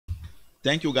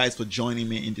Thank you guys for joining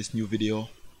me in this new video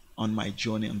on my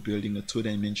journey on building a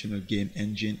two-dimensional game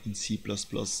engine in C++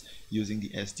 using the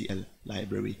SDL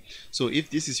library. So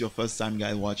if this is your first time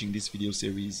guys watching this video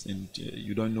series and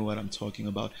you don't know what I'm talking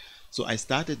about, so I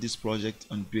started this project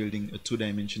on building a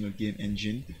two-dimensional game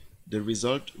engine. The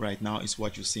result right now is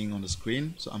what you're seeing on the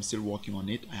screen. So I'm still working on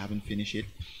it. I haven't finished it.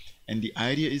 And the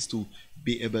idea is to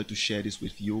be able to share this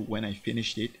with you when I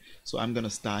finished it. So I'm gonna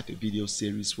start a video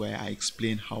series where I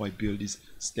explain how I build this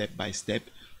step by step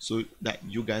so that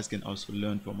you guys can also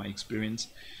learn from my experience.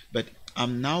 But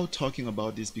I'm now talking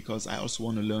about this because I also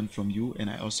want to learn from you, and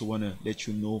I also want to let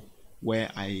you know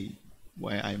where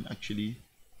I'm actually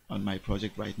on my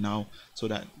project right now, so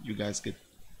that you guys could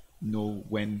know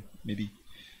when maybe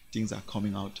things are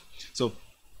coming out. So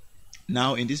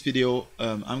now in this video,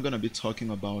 I'm going to be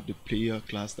talking about the player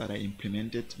class that I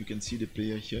implemented. You can see the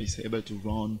player here is able to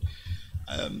run,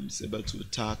 is able to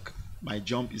attack. My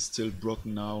jump is still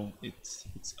broken now. It's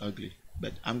ugly,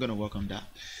 but I'm going to work on that.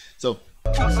 So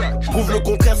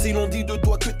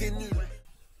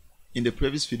in the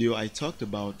previous video, I talked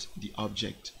about the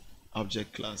object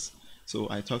class. So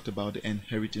I talked about the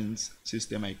inheritance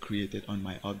system I created on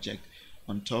my object.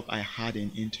 On top, I had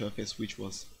an interface which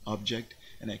was object,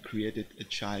 and I created a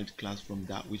child class from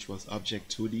that which was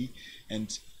object 2D,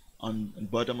 and on the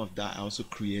bottom of that I also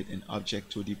create an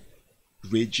object 2D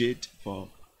rigid for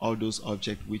all those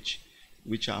objects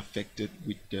which are affected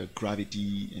with the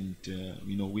gravity and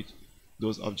with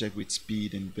those objects with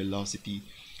speed and velocity.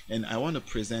 And I want to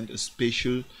present a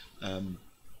special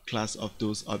class of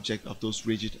those objects, of those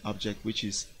rigid objects, which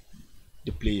is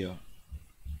the player.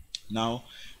 Now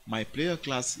my player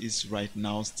class is right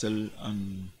now still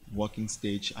on working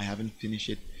stage. I haven't finished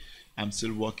it. I'm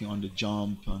still working on the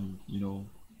jump and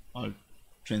all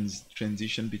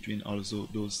transition between also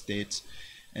those states.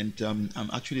 And I'm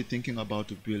actually thinking about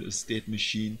to build a state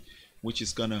machine which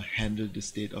is gonna handle the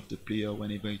state of the player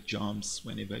whenever it jumps,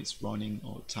 whenever it's running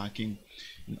or attacking,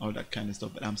 and all that kind of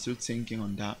stuff. But I'm still thinking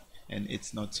on that, and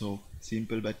it's not so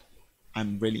simple, but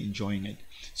I'm really enjoying it.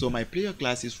 So my player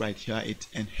class is right here. It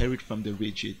inherits from the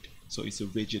rigid, so it's a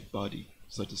rigid body,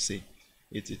 so to say.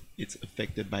 It's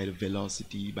affected by the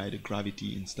velocity, by the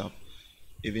gravity and stuff,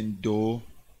 even though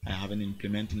I haven't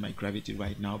implemented my gravity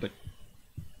right now, but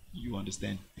you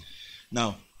understand.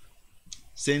 Now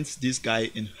since this guy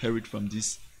inherits from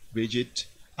this rigid,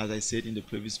 as I said in the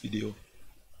previous video,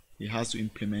 he has to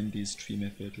implement these three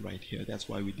methods right here. That's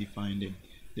why we defined them: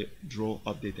 the draw,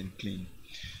 update and clean.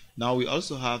 Now we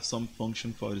also have some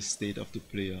function for the state of the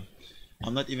player.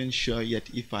 I'm not even sure yet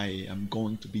if I am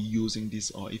going to be using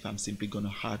this or if I'm simply going to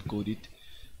hard code it,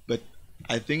 but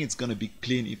I think it's going to be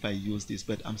clean if I use this,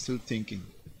 but I'm still thinking,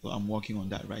 so I'm working on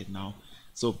that right now.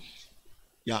 So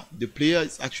yeah, the player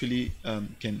is actually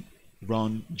can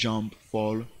run, jump,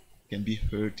 fall, can be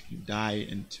hurt, can die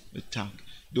and attack.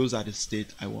 Those are the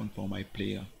state I want for my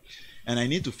player. And I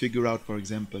need to figure out, for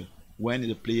example, when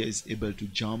the player is able to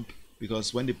jump,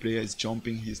 because when the player is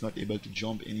jumping, he's not able to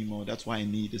jump anymore. That's why I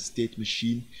need a state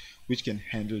machine which can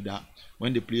handle that.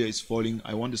 When the player is falling,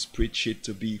 I want the spreadsheet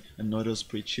to be another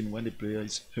spreadsheet. When the player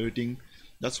is hurting,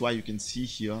 that's why you can see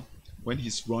here, when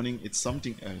he's running, it's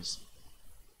something else.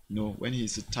 When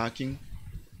he's attacking,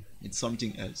 it's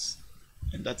something else.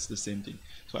 And that's the same thing.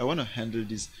 So I want to handle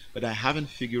this, but I haven't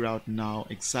figured out now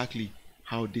exactly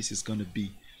how this is going to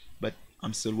be, but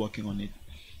I'm still working on it.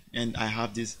 And I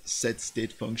have this set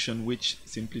state function which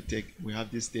simply we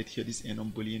have this state here, this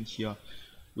enum boolean here,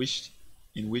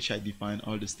 in which I define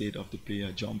all the state of the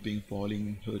player: jumping,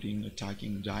 falling, hurting,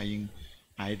 attacking, dying,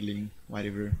 idling,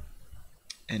 whatever.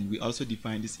 And we also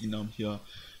define this enum here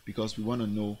because we want to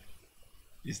know,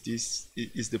 is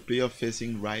the player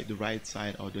facing the right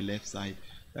side or the left side.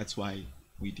 That's why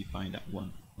we define that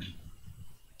one.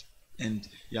 And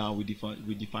yeah, we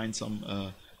define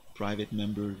some private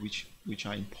member which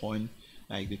are important,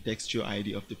 like the texture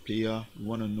ID of the player. We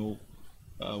want to know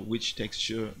which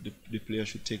texture the player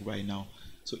should take right now.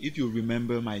 So if you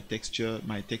remember my texture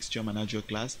manager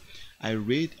class, I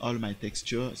rate all my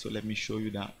texture. So let me show you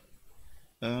that.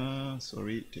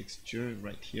 Sorry, texture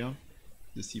right here,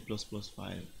 the C++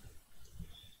 file.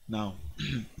 Now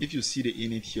if you see the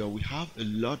init here, we have a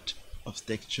lot of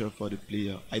texture for the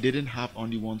player. I didn't have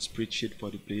only one spreadsheet for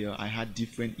the player. I had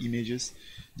different images,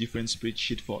 different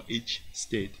spreadsheet for each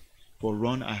state. For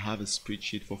run, I have a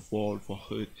spreadsheet. For fall, for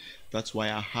hurt. That's why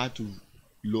I had to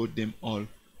load them all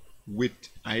with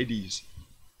IDs.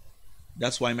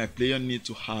 That's why my player needs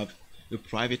to have the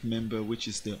private member, which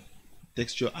is the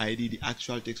texture ID, the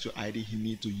actual texture ID he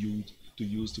needs to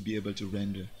use to be able to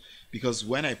render. Because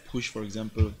when I push, for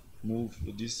example, move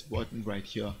this button right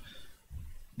here,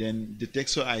 Then the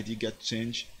texture ID gets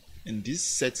changed, and this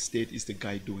set state is the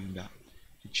guy doing that.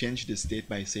 He changed the state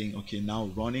by saying, okay,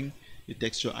 now running, the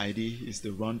texture ID is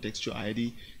the run texture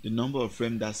ID. The number of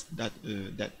frames that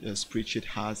spreadsheet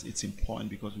has, it's important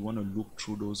because we want to look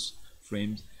through those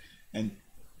frames. And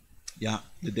yeah,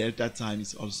 the delta time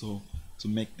is also to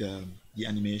make the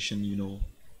animation,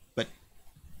 but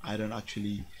I don't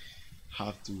actually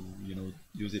have to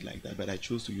use it like that, but I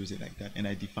choose to use it like that. And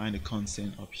I define a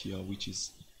constant up here, which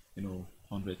is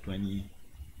 120.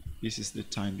 This is the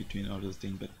time between all those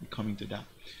things, but we're coming to that.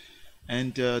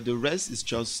 And the rest is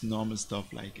just normal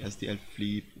stuff like SDL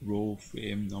flip, row,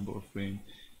 frame, number of frame,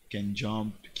 can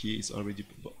jump, key is already,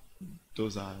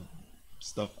 those are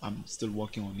stuff I'm still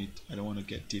working on it. I don't want to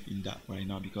get deep in that right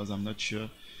now because I'm not sure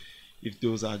if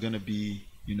those are gonna be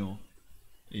in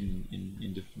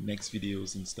the next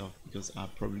videos and stuff, because I'm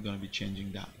probably gonna be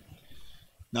changing that.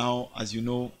 Now, as you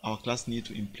know, our class need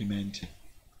to implement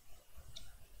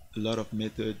a lot of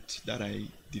methods that I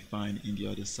define in the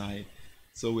other side.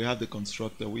 So we have the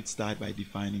constructor, which start by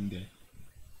defining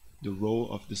the row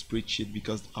of the spreadsheet,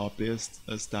 because our players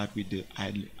start with the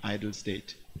idle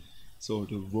state. So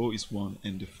the row is 1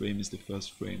 and the frame is the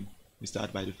first frame. We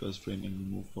start by the first frame and we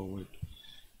move forward.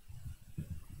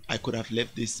 I could have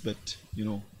left this, but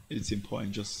it's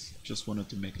important, just wanted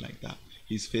to make like that.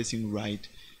 He's facing right,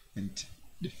 and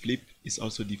the flip is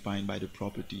also defined by the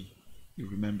property. You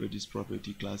remember this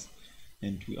property class,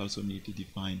 and we also need to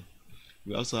define.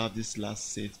 We also have this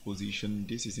last safe position.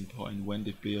 This is important when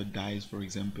the player dies, for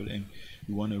example, and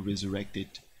we want to resurrect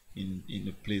it in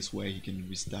a place where he can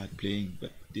restart playing,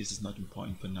 but this is not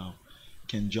important for now.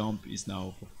 Can jump is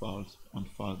now for false, on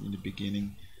false in the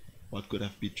beginning. What could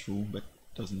have been true, but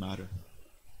doesn't matter.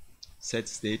 Set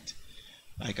state,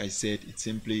 like I said, it's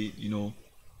simply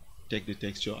take the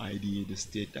texture ID, the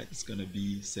state that it's gonna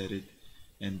be, set it,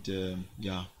 and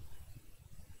yeah,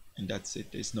 and that's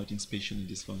it. There's nothing special in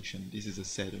this function. This is a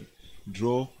setter.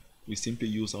 Draw, we simply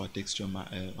use our texture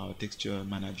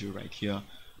manager right here,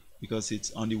 because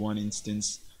it's only one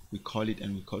instance. We call it,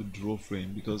 and we call draw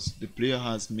frame because the player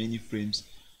has many frames.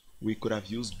 We could have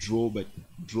used draw, but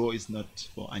draw is not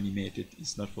for animated,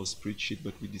 it's not for spreadsheet,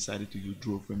 but we decided to use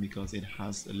draw frame because it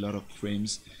has a lot of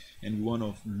frames and we want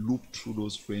to loop through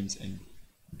those frames and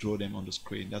draw them on the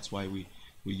screen. That's why we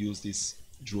use this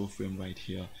draw frame right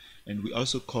here. And we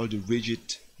also call the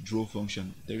rigid draw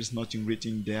function. There is nothing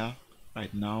written there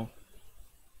right now,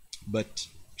 but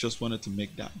just wanted to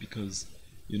make that because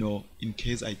in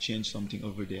case I change something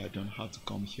over there, I don't have to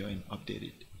come here and update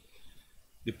it.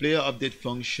 The player update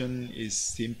function is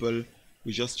simple.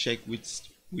 We just check which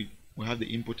we have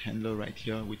the input handler right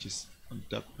here, which is on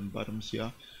top and bottom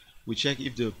here. We check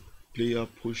if the player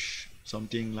push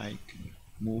something like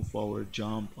move forward,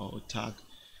 jump, or attack.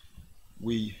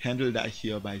 We handle that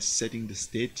here by setting the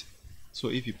state. So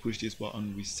if you push this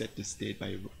button, we set the state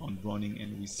by on running,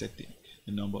 and we set the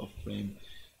number of frame.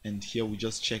 And here we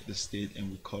just check the state and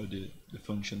we call the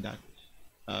function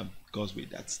that goes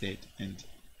with that state. And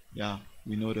yeah,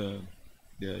 we know the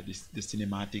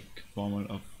cinematic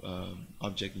formula of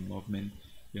object in movement.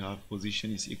 We have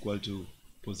position is equal to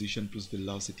position plus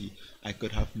velocity. I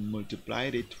could have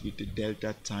multiplied it with the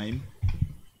delta time,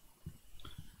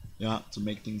 yeah, to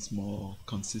make things more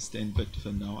consistent, but for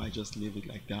now I just leave it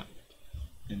like that,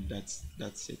 and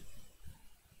that's it.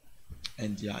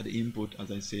 And yeah, the input,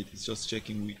 as I said, is just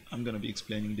checking. I'm gonna be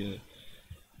explaining the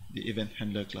event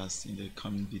handler class in the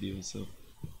coming video, so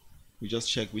we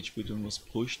just check which button was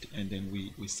pushed, and then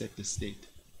we set the state.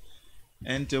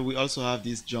 And we also have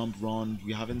this jump run.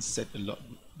 We haven't set a lot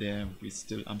there.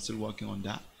 I'm still working on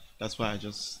that. That's why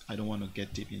I don't want to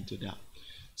get deep into that.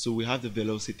 So we have the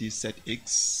velocity set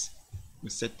x. We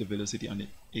set the velocity on the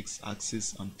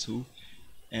x-axis on 2,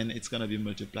 and it's gonna be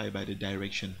multiplied by the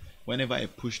direction. Whenever I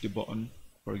push the button,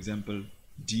 for example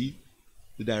D,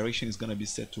 the direction is gonna be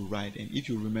set to right. And if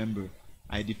you remember,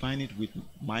 I define it with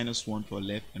 -1 for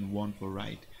left and 1 for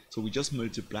right. So we just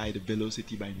multiply the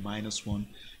velocity by -1,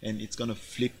 and it's gonna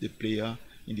flip the player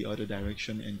in the other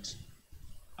direction. And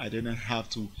I didn't have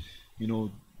to,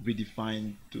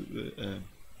 redefine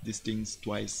these things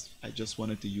twice. I just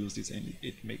wanted to use this, and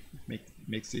it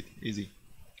makes it easy.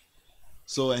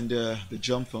 So, and the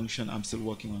jump function, I'm still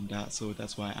working on that, so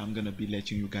that's why I'm gonna be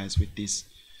letting you guys with this.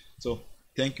 So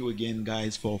thank you again,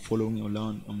 guys, for following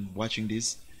along and watching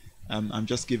this. I'm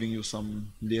just giving you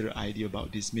some little idea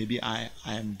about this. Maybe I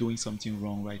am doing something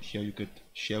wrong right here. You could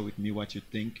share with me what you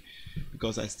think,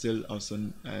 because I still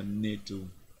also need to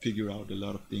figure out a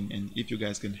lot of things, and if you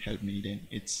guys can help me, then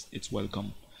it's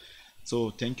welcome.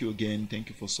 So thank you again, thank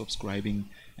you for subscribing,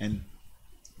 and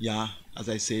yeah, as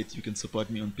I said, you can support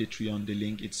me on Patreon. The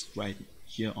link it's right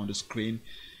here on the screen.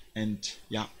 And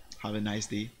yeah, have a nice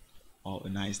day or a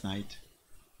nice night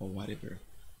or whatever.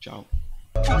 Ciao.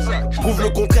 Prouve le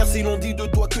contraire si l'on dit de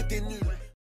toi que t'es nul.